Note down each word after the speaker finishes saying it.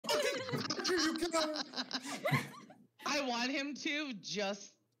I want him to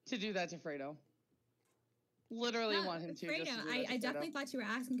just to do that to Fredo. Literally want him to. Fredo, just to do that to I Fredo. definitely thought you were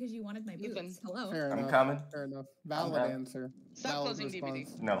asking because you wanted my boots. Ethan. Hello. Fair I'm enough. coming. Fair enough. Valid answer. Stop Valid closing response.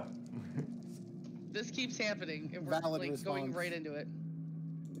 DVD. No. This keeps happening, and we're Valid like going response. right into it.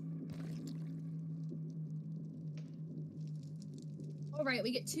 All right,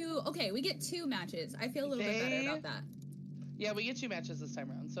 we get two. Okay, we get 2 matches. I feel a little bit better about that. Yeah, we get 2 matches this time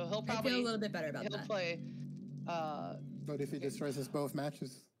around, so he'll I probably feel a little bit better about he'll that. play. But if he destroys us both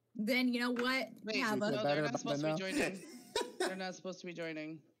matches, Then you know what? Wait, Have no, a, better they're not about supposed to that be now? joining. They're not supposed to be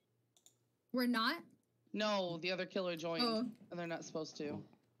joining. we're not. No, the other killer joined, Oh. and they're not supposed to.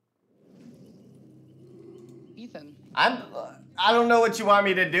 Ethan. I don't know what you want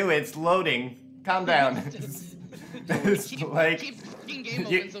me to do. It's loading. Calm down. It's keep freaking game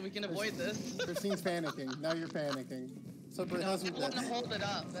open so we can avoid this. Christine's panicking. Now you're panicking. So Britt No, I hasn't don't want to hold it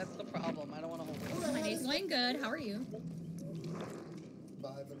up. That's the problem. I don't want to hold it up. My day's going good. How are you?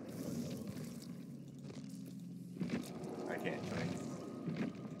 I can't join.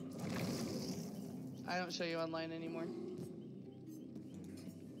 I don't show you online anymore.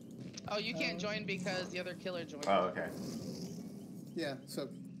 Oh, you can't join because the other killer joined. Oh, okay. Yeah, so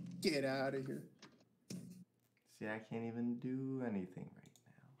get out of here. See, I can't even do anything right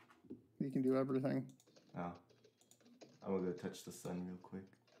now. You can do everything. Oh. I'm gonna go touch the sun real quick.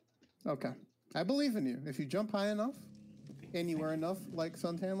 Okay. I believe in you. If you jump high enough and you wear enough like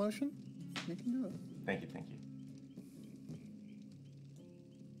suntan lotion, you can do it. Thank you, thank you.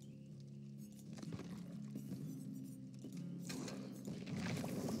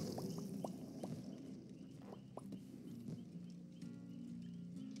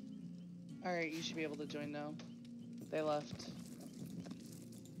 Alright, you should be able to join now. They left.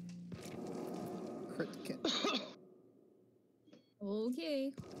 Crit kit.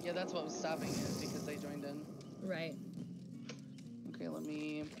 Okay. Yeah, that's what was stopping it, because they joined in. Right. Okay, let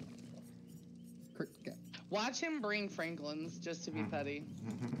me... Crit kit. Watch him bring Franklin's, just to be petty.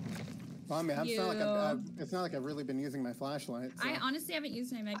 Well, I mean, it's not like I've really been using my flashlight. So. I honestly haven't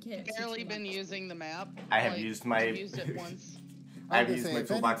used my med kit. I've barely been using the map. I have used my... I've used it once. I've used my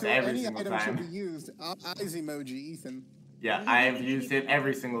toolbox every single item time. should be used. Eyes emoji, Ethan. Yeah, I've used it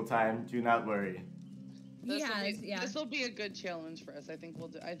every single time. Do not worry. This will be a good challenge for us. I think we'll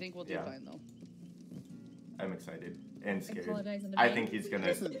do fine though. I'm excited and scared. Apologize in I advance. think he's gonna.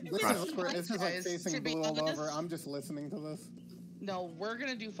 This is like facing blue all over. I'm just listening to this. No, we're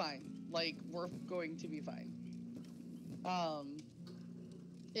gonna do fine. Like, we're going to be fine.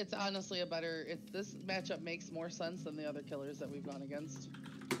 It's honestly this matchup makes more sense than the other killers that we've gone against.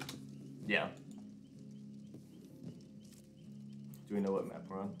 Yeah. Do we know what map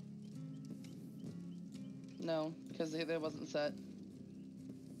we're on? No, because they wasn't set.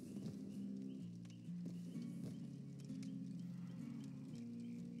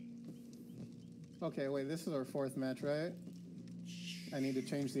 Okay, wait, this is our 4th match, right? I need to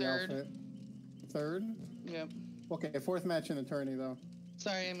change the Third. outfit. 3rd? Yep. Okay, 4th match in Attorney, though.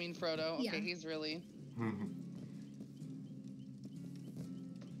 Sorry, I mean Frodo. Okay, Yeah. he's really...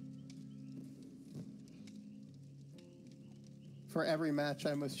 For every match,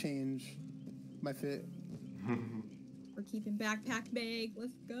 I must change my fit. We're keeping backpack bag.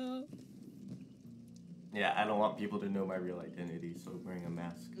 Let's go. Yeah, I don't want people to know my real identity, so wearing a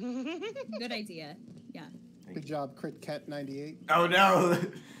mask. Good idea. Yeah. Good job, Crit Cat 98. Oh no!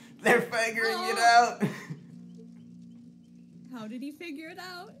 They're figuring it out! How did he figure it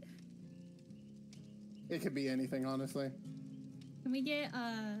out? It could be anything, honestly. Can we get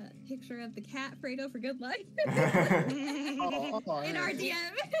a picture of the cat, Fredo, for good luck? In our DM.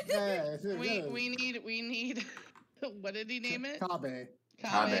 Yeah, we need what did he name it? Kabe.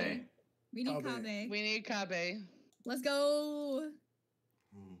 Kabe. We need Kabe. We need Kabe. Let's go.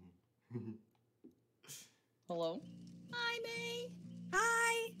 Hello? Hi, May.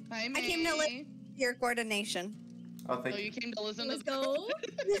 Hi. Hi, May. I came to listen to your coordination. Oh, thank you. You came to listen Let's to go.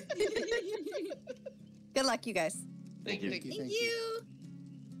 Good luck, you guys. Thank you. Thank you.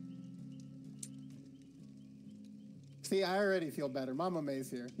 See, I already feel better. Mama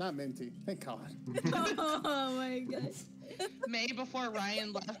May's here, not Minty. Thank God. Oh my gosh. May, before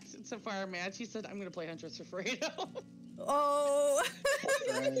Ryan left for our match, he said, I'm going to play Huntress for Fredo. Oh.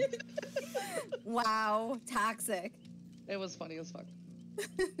 Right. Wow. Toxic. It was funny as fuck.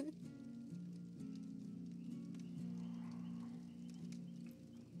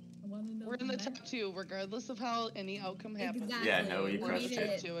 We're in the top 2, regardless of how any outcome happens. Exactly. Yeah, no, we We crushed did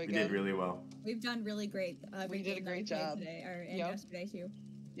it. it. We did really well. We've done really great. We did a great job. today, and Yep. yesterday too.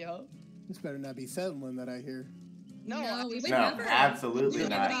 Yep. This better not be settling that I hear. No, we would No, never. absolutely We would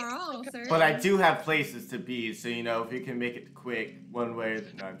not. give it our all, sir. But I do have places to be, so you know, if you can make it quick, one way.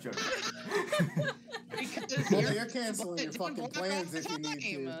 No, I'm joking. Because Well, you're canceling your don't fucking block all plans the if you need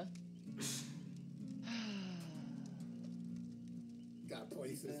to. time. Got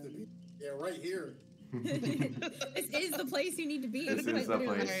places to be. Yeah, right here. This is the place you need to be. This quite is the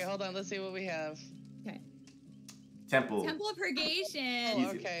literally. place. Alright, hold on. Let's see what we have. Okay. Temple. Temple of Purgation.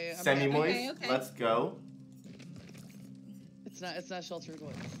 Oh, okay. I'm Semi-moist. happy. Okay. Let's go. It's not sheltered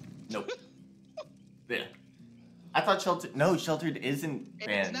woods. Nope. Yeah. I thought sheltered. No, sheltered isn't It's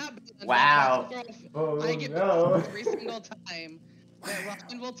banned. not banned. Wow. Oh, I get no. every single time that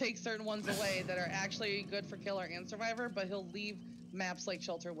Ryan will take certain ones away that are actually good for killer and survivor, but he'll leave maps like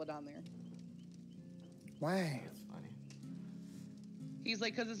Shelterwood on there. Why? That's funny. He's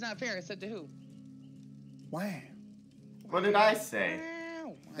like, because it's not fair. I said to who? Why? What did I say?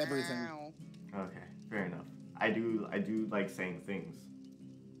 Wow. Everything. Wow. Okay, fair enough. I do like saying things.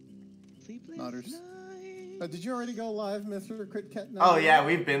 Sleepless Nodders. night. Did you already go live, Mr. Crit Cat? Oh yeah,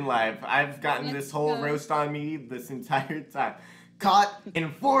 we've been live. I've gotten Let's this whole go. roast on me this entire time. Caught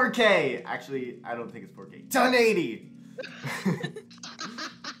in 4K. Actually, I don't think it's 4K. 1080.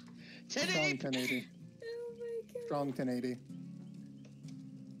 Strong 1080. 1080. Oh my god. Strong 1080.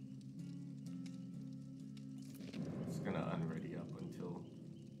 Just gonna unready up until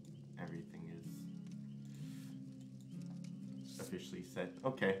everything is officially set.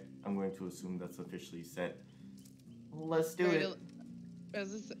 Okay, I'm going to assume that's officially set. Let's do it.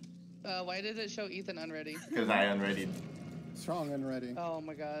 Why did it show Ethan unready? Because I unreadied. Strong and ready. Oh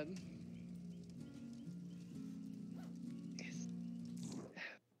my god.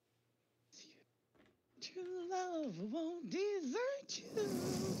 True love won't desert you.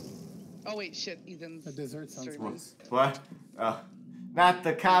 Oh wait, shit, Ethan's A dessert sounds streaming. nice. What? Oh, not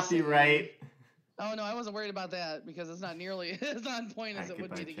the copyright. Oh no, I wasn't worried about that because it's not nearly as on point as Alright, it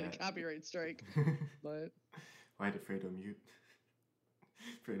would be goodbye, to get a chat. copyright strike. But Why did Fredo mute?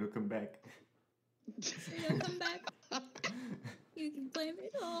 Fredo, come back. Fredo, come back. You can blame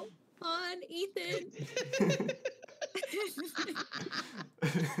it all on Ethan.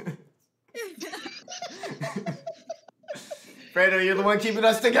 Fredo, you're the one keeping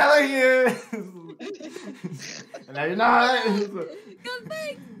us together here. And now you're not. Come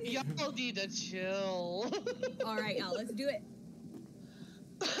back. y'all need to chill. All right, y'all, let's do it.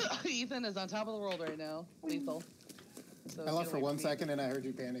 Ethan is on top of the world right now. Lethal. So I left get for away one from me. second and I heard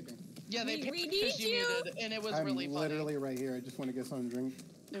you panicking. Yeah, they We picked need because you you. muted, and it was I'm really funny. literally right here. I just want to get something to drink.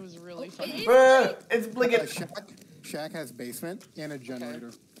 It was really Oh, funny. it is. It's blinking. Shack has basement and a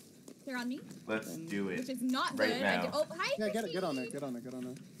generator. They're on me, Let's do which it. is not Right good. now. Oh, hi, Yeah, get on there. Christine. Get on there. Get on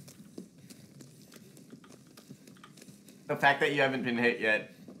there. The fact that you haven't been hit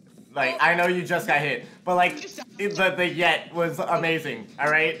yet. Like, I know you just got hit, but like, the yet was amazing. All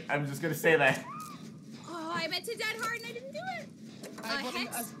right, I'm just gonna say that. Oh, I meant to dead hard and I didn't do it.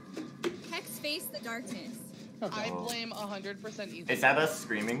 Hex face the darkness. Okay. I blame 100% Ethan. Is that us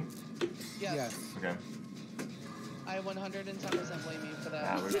screaming? Yes. Yes. Okay. I 110% blame you for that.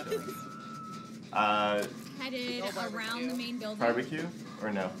 Ah, we're good. Headed No barbecue. around the main building. Barbecue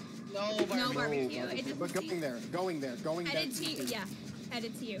or no? No No barbecue. barbecue. It doesn't But seem- going there. Headed that to you. Yeah,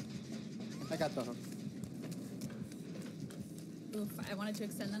 headed to you. I got the hook. Oof, I wanted to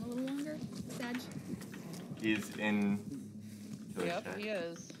extend that a little longer. Sag. He's in. Yep, he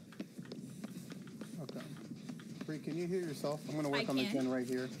is. Okay. Bree, can you hear yourself? I'm gonna work I on the can. gen right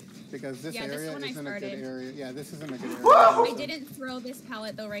here because this Yeah, this is area when I isn't a good started. area. Yeah, this isn't a good area. Whoa! I didn't throw this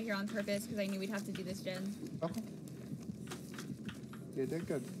pallet though right here on purpose because I knew we'd have to do this gen. Okay. You did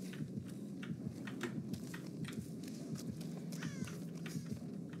good.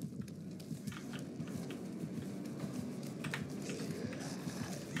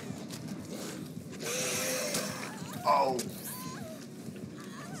 Oh.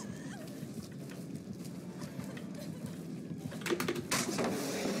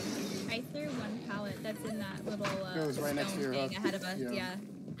 I threw one pallet that's in that little Goes right next to stone your thing hook. ahead of us. Yeah. Yeah.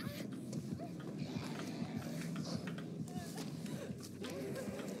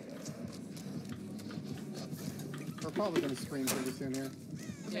 We're probably gonna scream pretty soon here.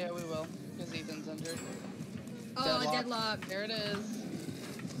 Yeah, we will. Because Ethan's injured. Oh, Deadlock. deadlock. There it is.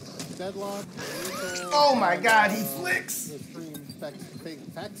 Deadlock. lethal, Oh my God, he flicks. The scream.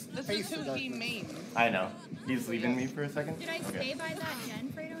 Facts. This Face is the who he darkness. mains. I know. He's leaving me for a second. Did I stay by that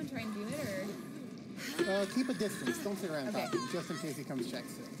gen, Fredo, and try and do it, or? Keep a distance. Don't sit around Okay. talking, just in case he comes check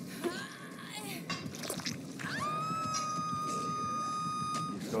soon.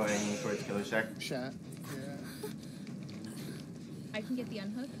 He's going towards Killer Shack. Chat. Yeah. I can get the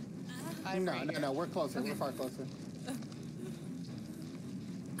unhook. I'm No, right no, here. no. We're closer. Okay. We're far closer.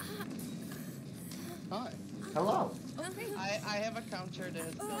 Hi. Hello. Okay. I have a counter to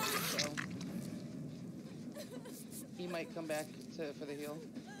his build, so he might come back for the heal.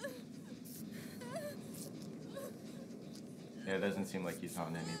 Yeah, it doesn't seem like he's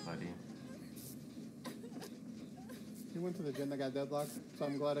on anybody. He went to the gen that got deadlocked, so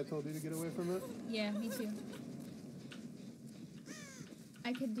I'm glad I told you to get away from it. Yeah, me too.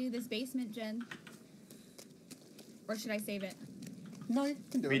 I could do this basement gen. Or should I save it? No, you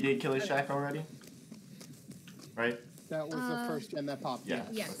can do We it. did kill his shack already? Right? That was the first gen that popped. Yeah.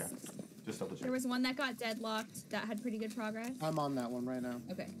 Yes. Okay. Just double check. There was one that got deadlocked that had pretty good progress. I'm on that one right now.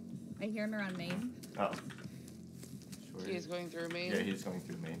 Okay. I hear him around main. Oh. Sure. He's going through me. Yeah, he's going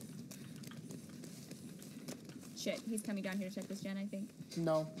through main. Shit, he's coming down here to check this gen, I think.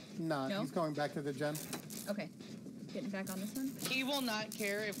 No, not. No? He's going back to the gen. Okay. Getting back on this one. He will not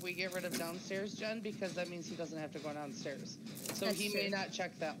care if we get rid of downstairs gen because that means he doesn't have to go downstairs. So That's he true. may not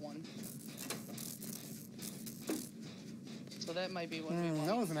check that one. So that might be one we want.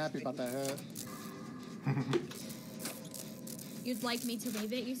 I wasn't happy about that hit. You'd like me to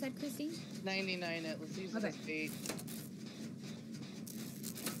leave it, you said, Chrissy? 99 it. Let's use it Okay. as bait.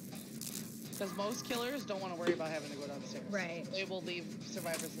 Because most killers don't want to worry about having to go downstairs. Right. They will leave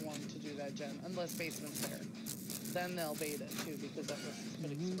survivors alone to do that gen, unless basement's there. Then they'll bait it too, because that was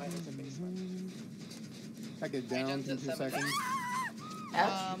putting survivors in basement. I get down in gen's 2 at 7. seconds.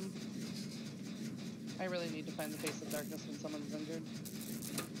 I really need to find the face of darkness when someone's injured.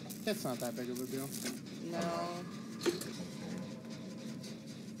 It's not that big of a deal. No.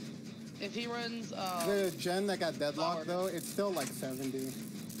 If he runs, The gen that got deadlocked though, it's still like 70.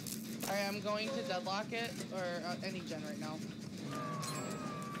 Alright, I'm going to deadlock it, or any gen right now.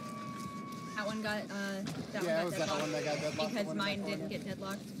 That one got, that Yeah, it one was got that one that got deadlocked. the because one in mine that didn't corner. get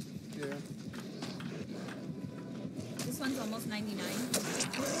deadlocked. Yeah. This one's almost 99.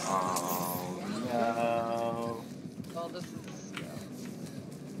 Oh, no. Well, this is...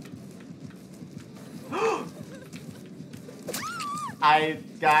 I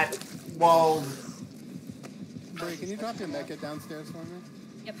got walled. Brie, can you drop your mech kit downstairs for me?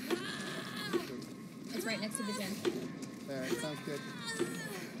 Yep. It's right next to the gen. There, sounds good.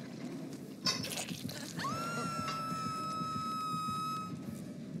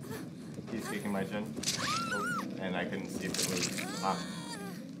 He's taking my gen. Oh, and I couldn't see if it was. Ah.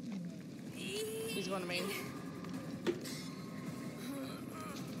 He's going to main.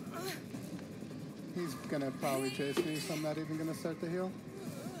 He's gonna probably chase me, so I'm not even gonna start the heal.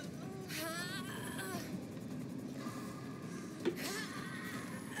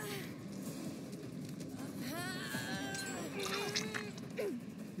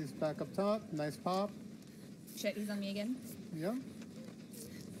 He's back up top. Nice pop. Shit, he's on me again. Yep.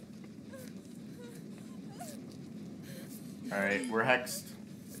 Alright, we're hexed.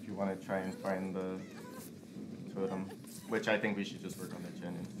 If you want to try and find the totem. Which I think we should just work on the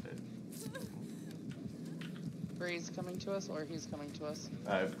gen instead. Bree's coming to us, or he's coming to us.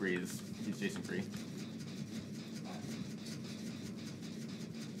 Breeze. He's chasing Bree.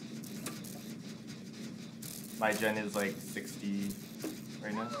 My gen is like 60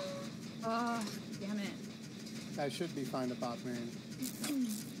 right now. Oh, damn it. I should be fine to pop main.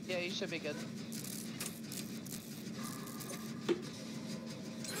 Yeah, you should be good.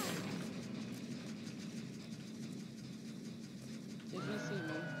 Did he see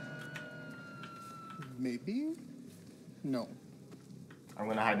me? Maybe? No. I'm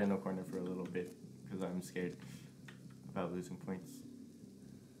gonna hide in a corner for a little bit because I'm scared about losing points.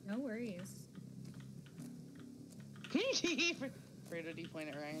 No worries. Fredo D-point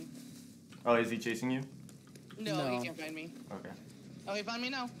at Ryan. Oh, is he chasing you? No, No. he can't find me. Okay. Oh, he found me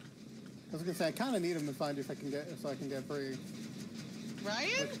now. I was gonna say I kind of need him to find you if I can get so I can get Bree.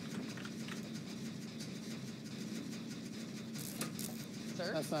 Ryan?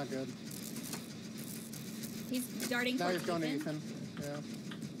 Sir? That's not good. He's darting Now towards he's going to Ethan. Ethan. Yeah.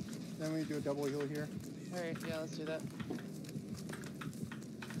 Then we do a double heal here. Alright, yeah, let's do that.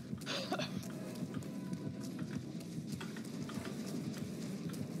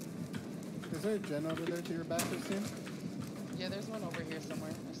 Is there a gen over there to your back, Christine? Yeah, there's one over here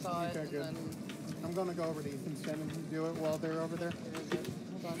somewhere. I saw it, Okay, and good. then... I'm gonna go over to Ethan's gen and do it while they're over there. Where is it?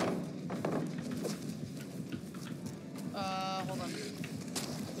 Hold on. Hold on. This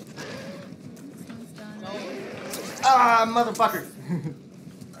one's done. No, Ah, motherfucker!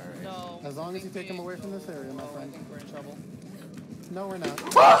 Alright. no. As long I as you think take him away from this area, my I friend. think we're in trouble. No, we're not.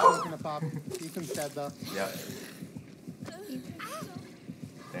 We're gonna pop. Ethan's dead though. Yep.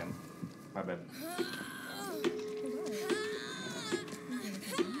 Damn. My bad.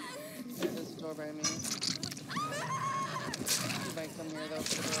 There's this door by me. He might come here though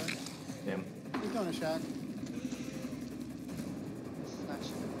for the door. Damn. He's going to shack. This is not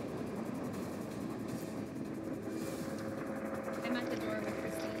shit. I'm at the door with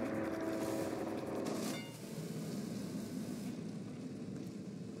Christine.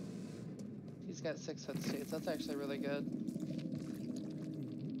 He's got 6 hit states. That's actually really good.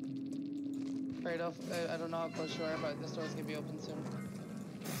 Fredo, I don't know how close you are, but this door's gonna be open soon.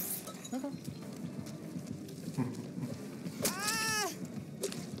 Okay.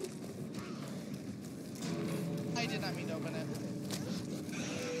 I did not mean to open it.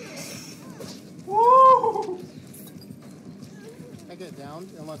 Woo! I get down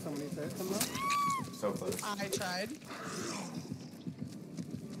unless somebody says something. So close. I tried.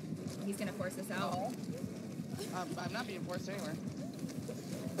 He's gonna force us out. No. I'm not being forced anywhere.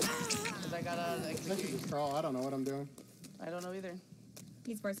 Cause I gotta I should execute. just crawl. I don't know what I'm doing. I don't know either.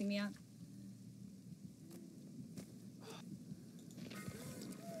 He's forcing me out.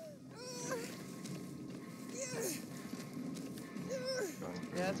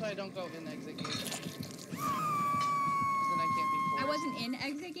 Yeah, that's why I don't go in exit gate. 'Cause then I can't be forced. I wasn't in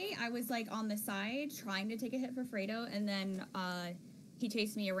exit gate. I was like on the side trying to take a hit for Fredo, and then he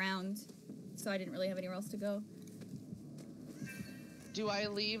chased me around, so I didn't really have anywhere else to go. Do I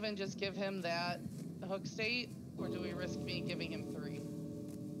leave and just give him that hook state, or do we risk me giving him 3?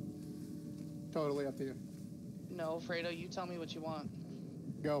 Totally up to you. No, Fredo, you tell me what you want.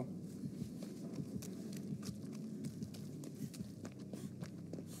 Go.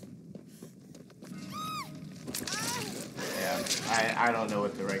 Yeah, I don't know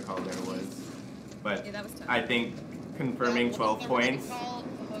what the right call there was, but Yeah, that was tough. I think confirming What's 12 the points. right call?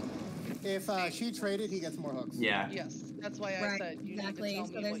 Hook. If she traded, he gets more hooks. Yeah. Yes, that's why I Right, said you exactly. need to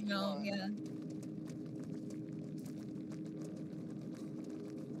So tell me there's what you no, want. yeah.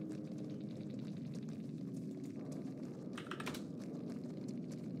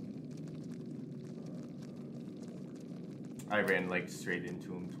 I ran like straight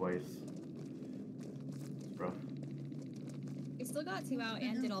into him twice. Bro. We still got 2 out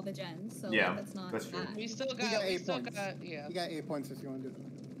and did all the gens, so Yeah, like, that's not that's true. bad. We still got got, 8 points. yeah. You got 8 points if you want to do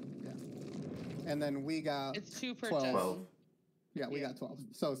that. Yeah. And then we got It's 2 per 12. gen. 12. Yeah, we Yeah. got 12.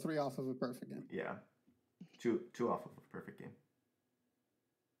 So 3 off of a perfect game. Yeah. Two off of a perfect game.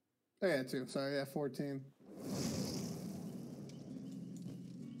 Oh yeah, 2. Sorry, yeah, 14.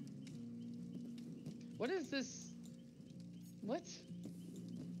 What is this? What?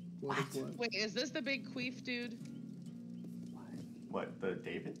 What is what? Wait, is this the big queef dude What, the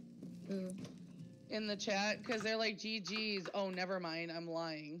David? Ooh. in the chat? Because they're like, GG's. Oh, never mind. I'm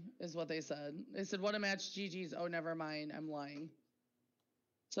lying, is what they said. They said, what a match, GG's. Oh, never mind. I'm lying.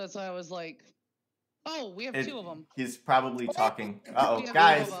 So that's why I was like, oh, we have 2 of them. He's probably talking. Uh-oh, Yeah,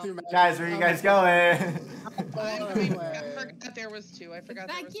 guys, we have guys, where you guys going? I forgot there was 2. I forgot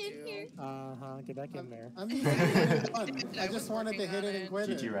there Back was in 2. here. Get back in there. I'm just having fun. I I just was wanted to working hit on it and it. quit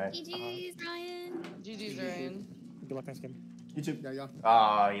GG, it. right? GG's, Ryan. GG's Ryan. Good luck next game. YouTube. Yeah, yeah.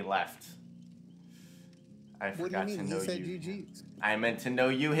 Oh, he left. I What do you forgot to mean? know He said you. GG's. I meant to know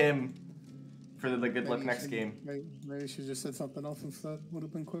you him for the good luck Maybe you next should- game. Maybe you should just said something else instead. Would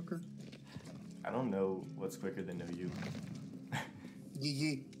have been quicker. I don't know what's quicker than know you. Yee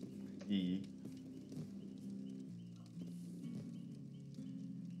yee. Yee.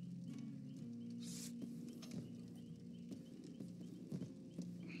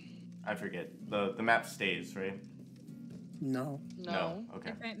 I forget. The map stays, right? No. No.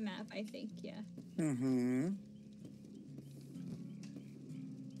 Okay. Different map, I think, yeah. Mm-hmm.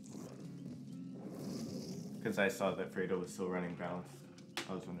 Because I saw that Fredo was still running balance.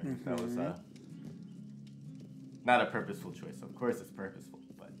 I was wondering if that was not a purposeful choice. Of course it's purposeful,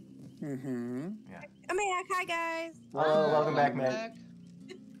 but Mm-hmm. yeah. I'm back. Hi, guys. Hello, welcome back, Welcome man.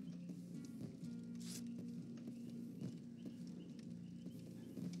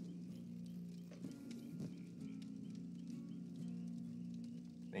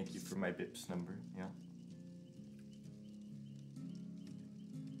 Thank you for my BIPS number. Yeah.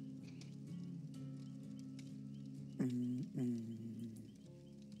 Mm-hmm. Mm-hmm.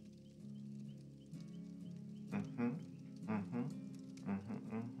 Mm-hmm. Mm-hmm.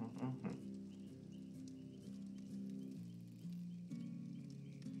 Mm-hmm.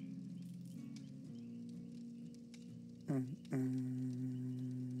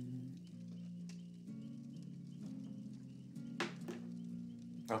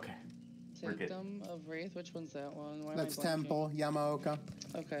 Mm-hmm. Okay. We're good. Sanctum of Wraith. Which one's that one? Why am I That's blanking? Temple, Yamaoka.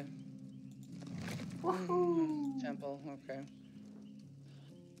 Okay. Temple. Okay.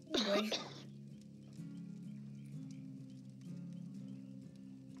 Oh boy.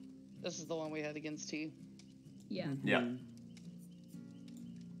 This is the one we had against T. Yeah, Yeah. Mm-hmm.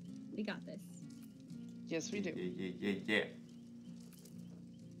 we got this. Yes, we do. Yeah.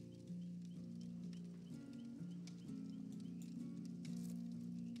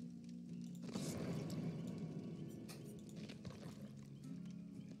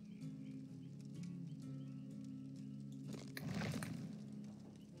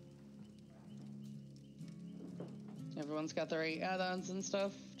 Everyone's got the right add-ons and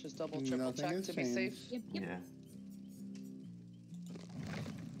stuff. Just double, triple Nothing check has to be safe. changed. Yep, yep. Yeah.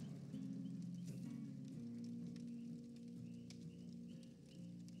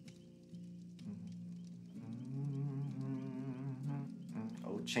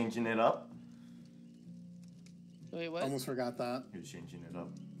 Oh, changing it up? Wait, what? Almost forgot that. He was changing it up.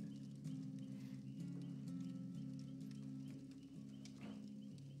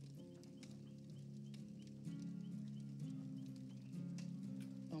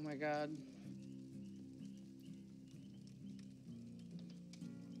 Oh my god.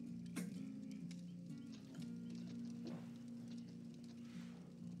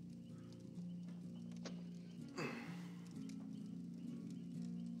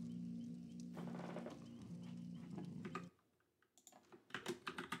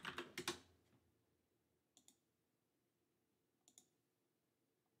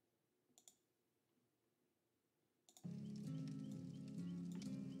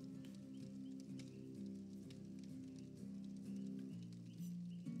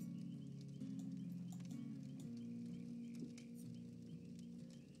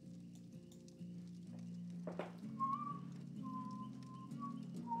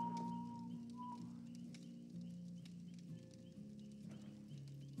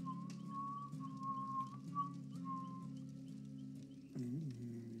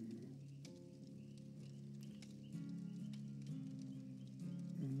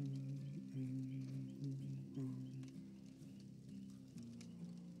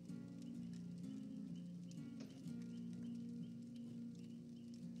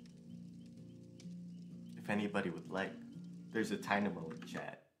 If anybody would like, there's a Dynamo in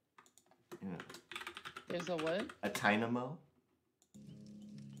chat. You know, There's a what? a Dynamo?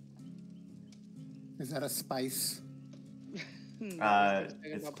 Is that a spice? It's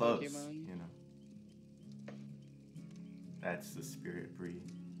about close, Pokemon. you know. That's the spirit breed.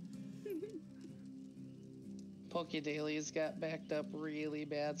 Poke Dailies got backed up really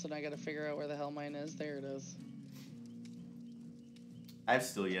bad, so now I gotta figure out where the hell mine is. There it is. I've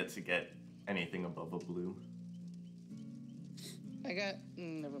still yet to get anything above a blue. I got.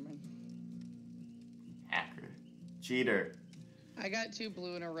 Never mind. Hacker. Cheater. I got 2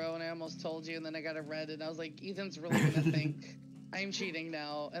 blue in a row, and I almost told you, and then I got a red, and I was like, Ethan's really gonna think I'm cheating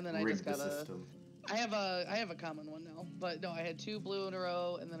now, and then I just Rigged the got a. system. I have a common one now, but no, I had 2 blue in a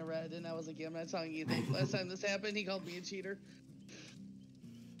row, and then a red, and I was like, yeah, I'm not telling Ethan. Last time this happened, he called me a cheater.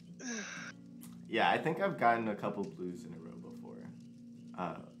 Yeah, I think I've gotten a couple blues in a row before.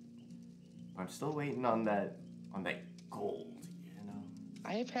 I'm still waiting on that gold, you know.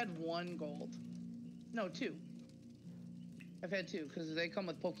 I have had 1 gold. No, 2. I've had 2 because they come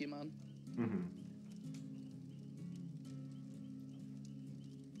with Pokemon. Mm-hmm.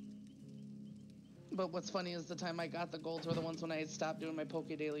 But what's funny is the time I got the golds were the ones when I had stopped doing my Poke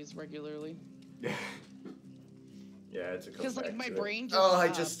Dailies regularly. Yeah. Yeah, it's a Because like my brain just Oh, I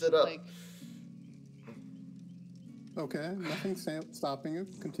stopped, just stood up. Like, Okay, nothing stopping you.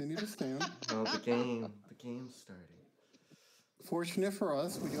 Continue to stand. Oh, the game's starting. Fortunate for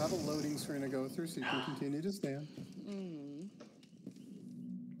us, we do have a loading screen to go through, so you can continue to stand.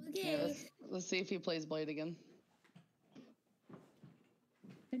 yeah, Okay. let's see if he plays Blade again.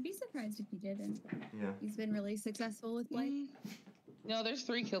 I'd be surprised if he didn't. Yeah. He's been really successful with Blade. No, there's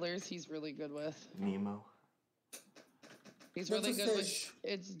 3 killers he's really good with. Nemo. He's That's really a good fish.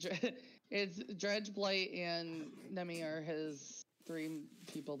 with it's Dredge, Blight, and Nemi are his 3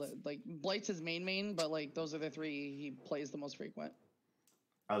 people that like Blight's his main, but like those are the 3 he plays the most frequent.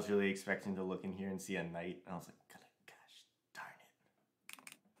 I was really expecting to look in here and see a knight, and I was like, gosh,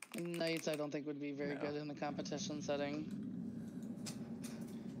 darn it. Knights I don't think would be very No. good in the competition setting.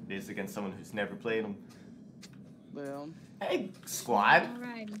 It is against someone who's never played them. Boom. Hey, squad.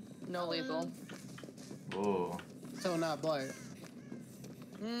 Alright. No lethal. Oh. So not Blight.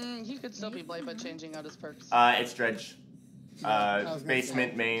 He could still be Blight, but changing out his perks. It's Dredge. I was gonna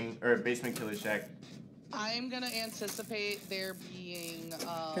Basement say. main, or basement killer shack. I'm gonna anticipate there being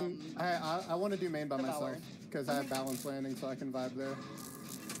I want to do main by Devour. myself because I have balance landing, so I can vibe there.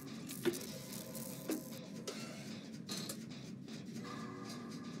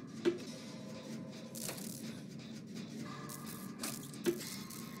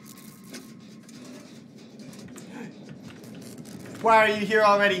 Why are you here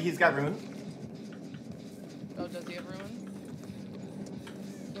already? He's got rune. does he have ruin?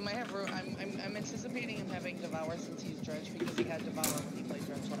 He might have ruin. I'm anticipating him having devour since he's dredge because he had devour when he played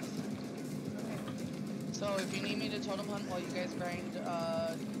dredge last time. So if you need me to totem hunt while you guys grind,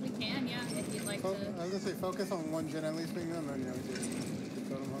 We can, yeah, if you'd like I to. was gonna say focus on one gen at least being them, and then we do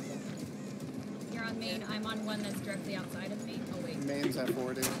totem hunt them. You're on main. I'm on one that's directly outside of me. Oh wait, Main's at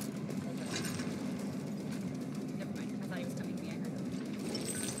 40. never mind. I thought he was coming to me. I heard him.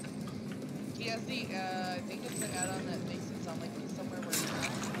 he has the I think it's the add-on that makes it sound like he's somewhere where he's not.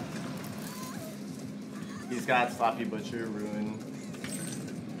 He's got Sloppy Butcher, Ruin.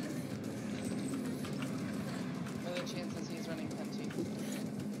 What are the chances he's running Penty?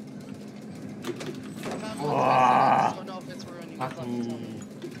 I don't know if it's ruin. You guys have to tell me.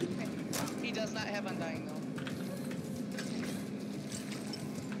 He does not have Undying though.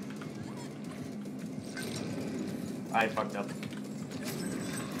 I fucked up.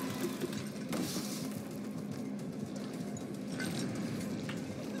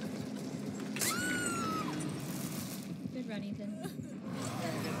 Good run, Ethan.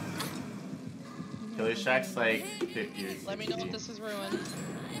 Killer Shack's like 50 or 60. Let me know if this is ruin.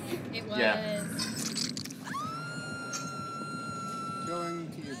 It was. Yeah. Going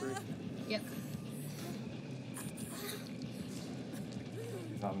to you, Bruce. Yep.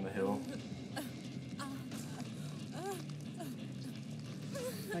 He's on the hill.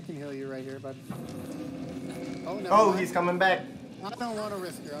 I can heal you right here, bud. Oh, no. Oh, he's coming back. I don't want to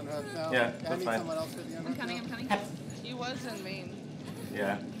risk your unhook. No. Yeah, I that's need fine. someone else for the unhook. I'm coming. now. I'm coming. He was in main.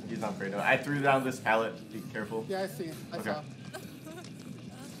 Yeah, he's on Fredo. I threw down this pallet. Be careful. Yeah, I see. I Okay. saw.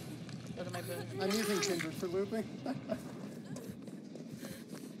 What am I doing? I'm using Kindred for looping.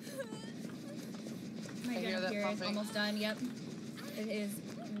 My I hear jump that here is pumping. almost done. Yep. It is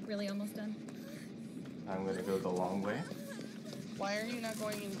really almost done. I'm gonna go the long way. Why are you not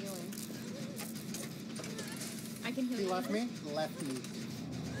going and healing? I can heal He you. left me? Left me.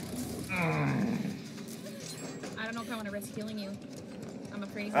 I don't know if I want to risk healing you. I'm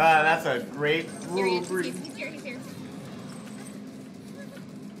afraid. he's Ah, gonna- that's a great Here he rule. is. He's here. He's here.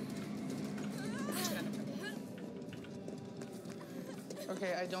 Get out of trouble.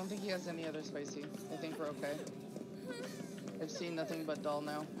 Okay, I don't think he has any other spicy. I think we're okay. I've seen nothing but dull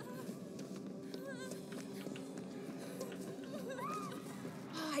now.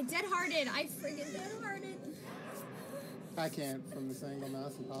 Oh, I dead-hearted. I friggin' dead-hearted. I can't from this angle now.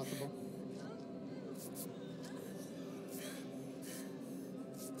 It's impossible.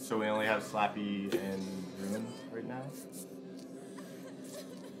 So we only have Slappy and Ruin right now?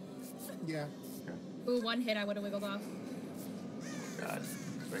 Yeah. Okay. Ooh, one hit. I would have wiggled off. God.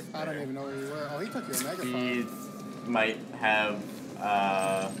 Right I don't there. even know where you were. Oh, he took your mega He phone. might have,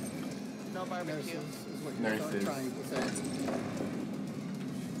 No barbecue. Nurses is what you're Nurses. trying to say.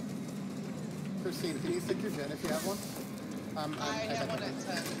 Christine, can you stick your gen if you have one? I have got one the- at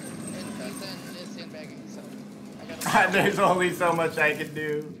 10. And Ethan is sandbagging, so I gotta. there's only so much I can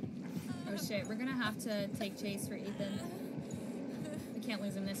do. Oh shit, we're gonna have to take chase for Ethan. We can't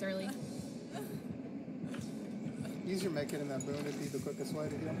lose him this early. Use your medkit in that boon. It'd be the quickest way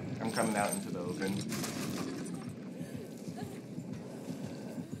to heal. I'm coming out into the open.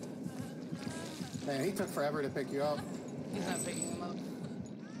 Man, he took forever to pick you up. He's not picking him up.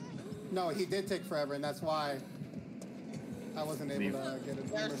 No, he did take forever, and that's why I wasn't able Leave. to get a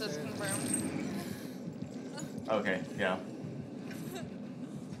Nurse boomer is save. confirmed. Okay, yeah.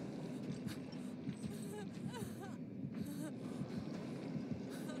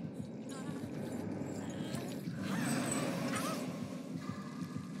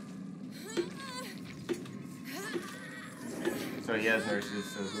 So he has nurses,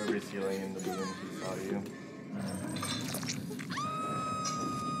 so whoever's healing in the boom, he saw you.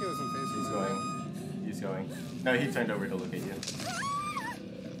 He wasn't facing He's that. going. He's going. No, he turned over to look at you.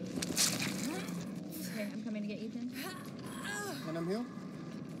 Okay, I'm coming to get Ethan. And I'm healed.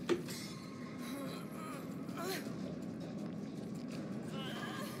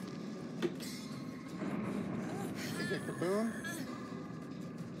 He picked the boom.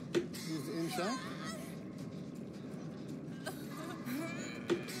 Use the in shot.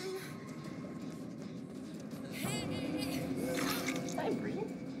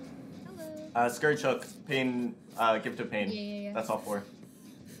 Hello. Scourge Hook, Pain, Gift of Pain. Yeah. That's all four.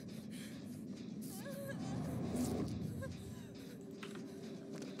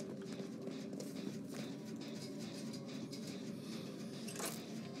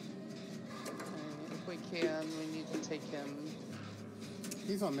 If we can, we need to take him.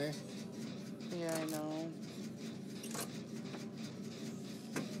 He's on me. Yeah, I know.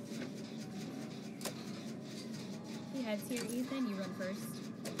 He heads here, Ethan. You run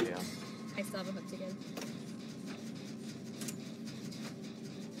first. Yeah. I still have a hook to give.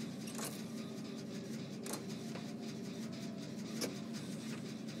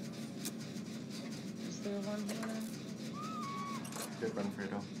 on. Good run,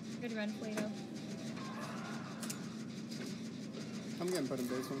 Fredo. Good run, Plato. I'm getting put in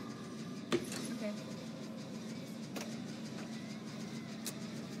basement. Okay.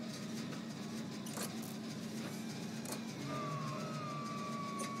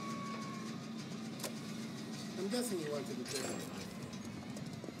 I'm guessing you went to the gym.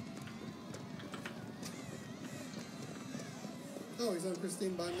 Oh, he's on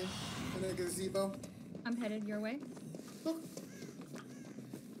Christine by me. In a gazebo. I'm headed your way. Oh.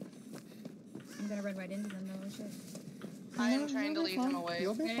 I'm gonna run right into them though. Shit. I'm trying to lead him away.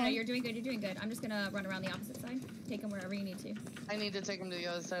 You'll be No, fine. you're doing good. You're doing good. I'm just gonna run around the opposite side. Take him wherever you need to. I need to take him to the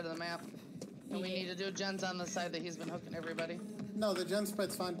other side of the map. And we Yeah. need to do gens on the side that he's been hooking everybody. No, the gen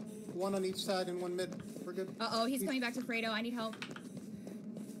spread's fine. One on each side and one mid. We're good. Uh-oh, he's coming back to Fredo. I need help.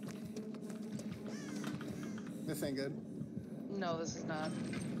 This ain't good. No, this is not.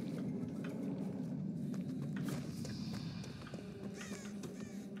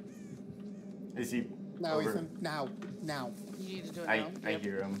 Is he Now, over? Ethan. Now. Now. You need to do it I now. Yep.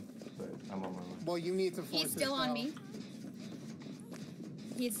 hear him, but I'm on my way. Well, you need to force He's still this on out. me.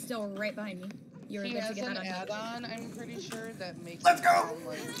 He's still right behind me. You're He good to has get an that undone. add-on, I'm pretty sure, that makes Let's it go! sound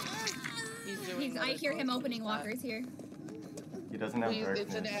like he's doing I other hear him things, opening but he's not. lockers here. He doesn't have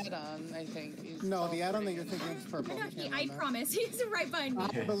It's an darkness. add-on, I think. He's No, the all add-on that pretty you're good. thinking is purple. No, You can't I run that. promise. He's right behind me.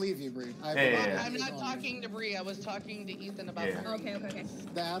 I believe you, Bree. I Yeah, yeah, believe yeah. I'm you. not talking to Bree, I was talking to Ethan about Yeah. Bree. Okay, okay, okay.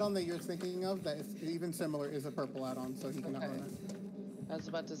 The add-on that you're thinking of, that is even similar, is a purple add-on, so he cannot Okay. run it. I was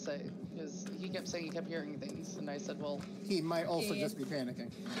about to say, because he kept saying he kept hearing things, and I said, well, He might also Yeah. just be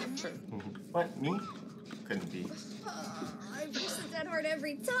panicking. true. What? Me? Couldn't be. I push the dead hard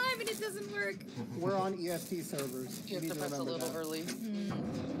every time and it doesn't work. We're on EST servers. You have need to press a remember little that. early.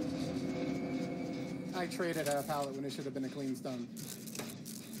 I traded at a pallet when it should have been a clean stun.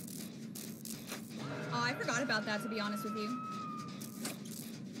 Oh, I forgot about that, to be honest with you.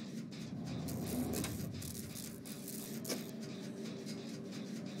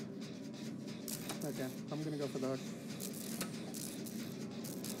 Okay, I'm gonna go for the hook.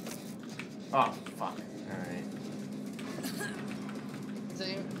 Oh, fuck. Alright.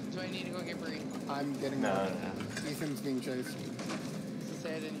 Do I need to go get Bree? I'm getting No, the no, hook. no. Ethan's being chased. To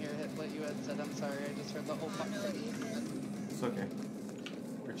say I didn't hear what you had said, I'm sorry, I just heard the whole fuck thing. It's okay.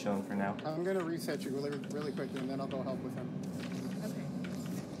 We're chilling for now. I'm gonna reset you really quickly, and then I'll go help with him. Okay.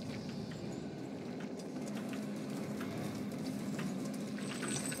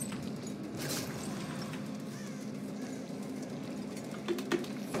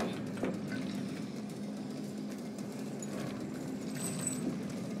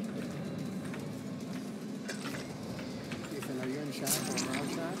 Ethan, are you in shack or around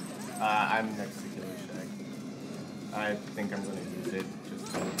shack? I'm next to Killer Shack. I think I'm gonna use it just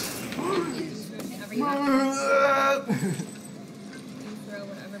to... Whatever you have. You throw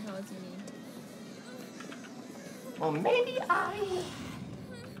whatever pellets you need. Well, maybe I...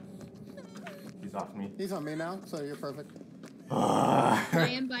 He's off me. He's on me now, so you're perfect. I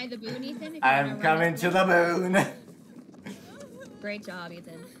am by the boon, Ethan. If you wanna I'm run coming up to there. the moon. Great job,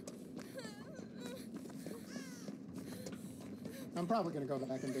 Ethan. I'm probably gonna go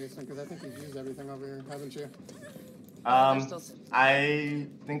back in basement because I think you've used everything over here, haven't you? I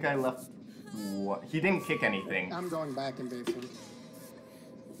think I left... What? He didn't kick anything. I'm going back in basement.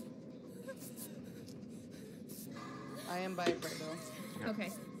 I am by Fredo. Okay.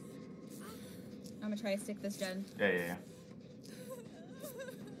 I'm gonna try to stick this gen. Yeah, yeah, yeah.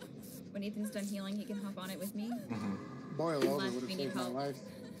 When Ethan's done healing, he can hop on it with me. Boil over Unless would we have need saved my help. life.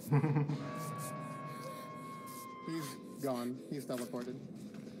 He's gone. He's teleported.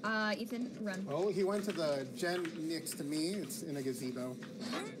 Ethan, run. Oh, he went to the gen next to me. It's in a gazebo.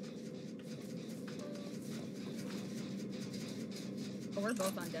 Oh, we're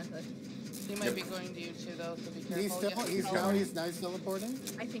both on death hook. He might be going to you too, though, so be careful. He's still. Yeah. He's now. He's nice teleporting.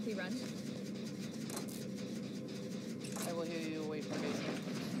 I think we run. I will heal you away from basement.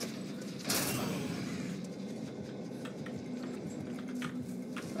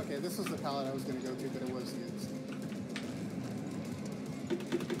 Okay, this was the pallet I was gonna go to, but it was used.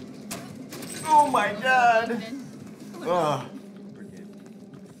 Oh my god! Ethan. Ugh. We're good.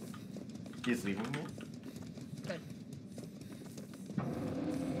 He's leaving me? Good.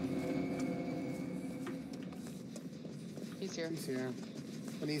 He's here. He's here.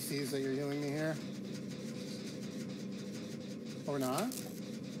 When he sees that you're healing me here. Or not.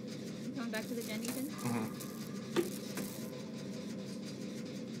 You coming back to the gen, Ethan?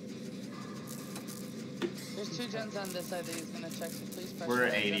 There's two gens on this side that he's gonna check, so please pressure. We're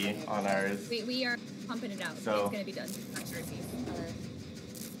that gen 80 the on other side. ours. We are pumping it out. So- It's gonna be done. I'm sure it's easy. Alright.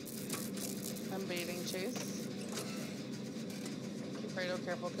 I'm baiting chase. Keep Fredo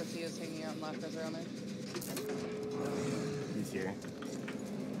careful because he is hanging out in lockers around there. He's here.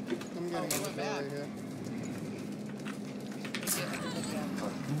 I'm getting he on the went door back. right here.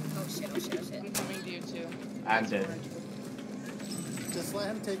 Oh shit, oh shit, oh shit. I'm coming to you too. I'm That's dead. orange. Just let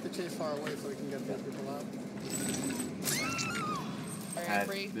him take the chase far away so we can get those people out. Alright,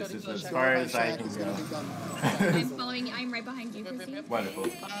 Bree, go This to is kill as shack. far By as I Shaq can is go. gonna be done. I'm following you. I'm right behind you, Yep, yep, Chrissy. yep. Wonderful.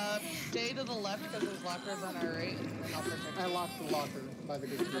 Stay to the left because there's lockers on our right, and then I'll protect I you. locked the locker by the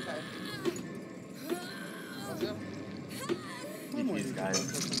good people. Okay. Let's go. One more GG's, you guys. can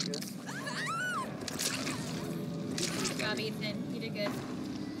just in case. Good job, Ethan. You did good.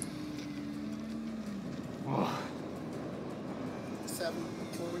 7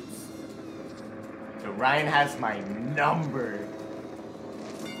 points. So Ryan has my number.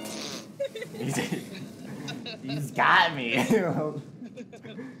 He's got me. I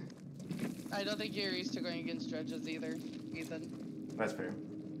don't think you're used to going against judges either, Ethan. That's fair.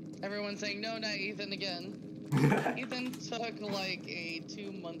 Everyone's saying, no, not Ethan again. Ethan took like a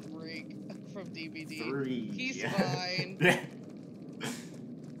 2-month break from DBD. 3. He's fine. Yeah.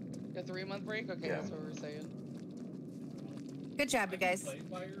 A 3-month break? Okay, Yeah. that's what we're saying. Good job, you guys. Thanks,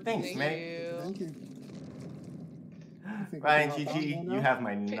 Thank mate. you. Thank you. think we Ryan, can hop on GG, now? you have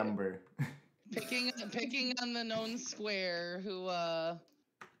my number. Picking on the known square who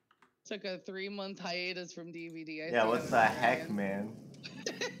took a 3-month hiatus from DVD. Yeah, what the heck, man?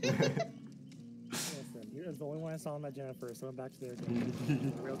 Listen, you're the only one I saw on that Jennifer, so I'm back to there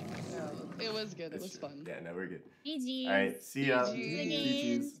again. Real Yeah, it was good. It was fun. Yeah, no, we're good. GG. All right, see ya.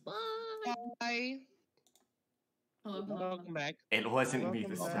 GG's. GG's. Bye. Bye. Welcome back. It wasn't me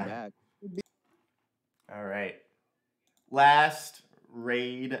Welcome this back. time. All right. Last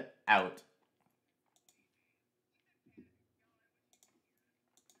raid out.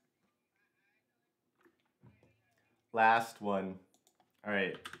 Last one. All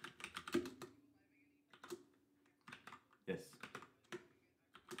right. Yes.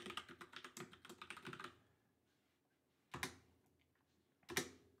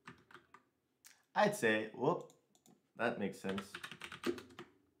 I'd say, whoop, that makes sense.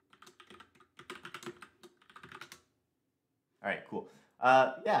 All right, cool.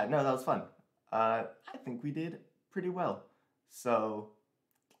 Yeah, no, that was fun. I think we did pretty well. So,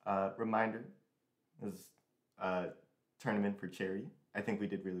 reminder, this is a tournament for Cherry. I think we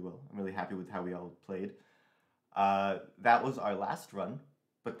did really well. I'm really happy with how we all played. That was our last run,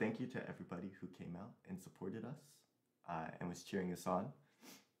 but thank you to everybody who came out and supported us and was cheering us on.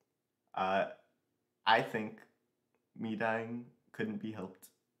 I think me dying couldn't be helped.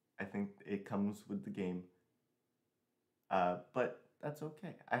 I think it comes with the game. But that's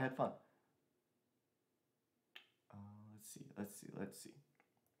okay. I had fun. Let's see.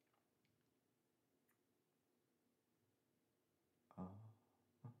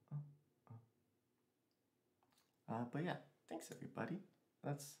 But yeah, thanks everybody.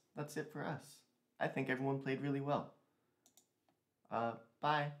 That's it for us. I think everyone played really well.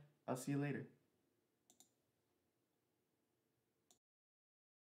 Bye. I'll see you later.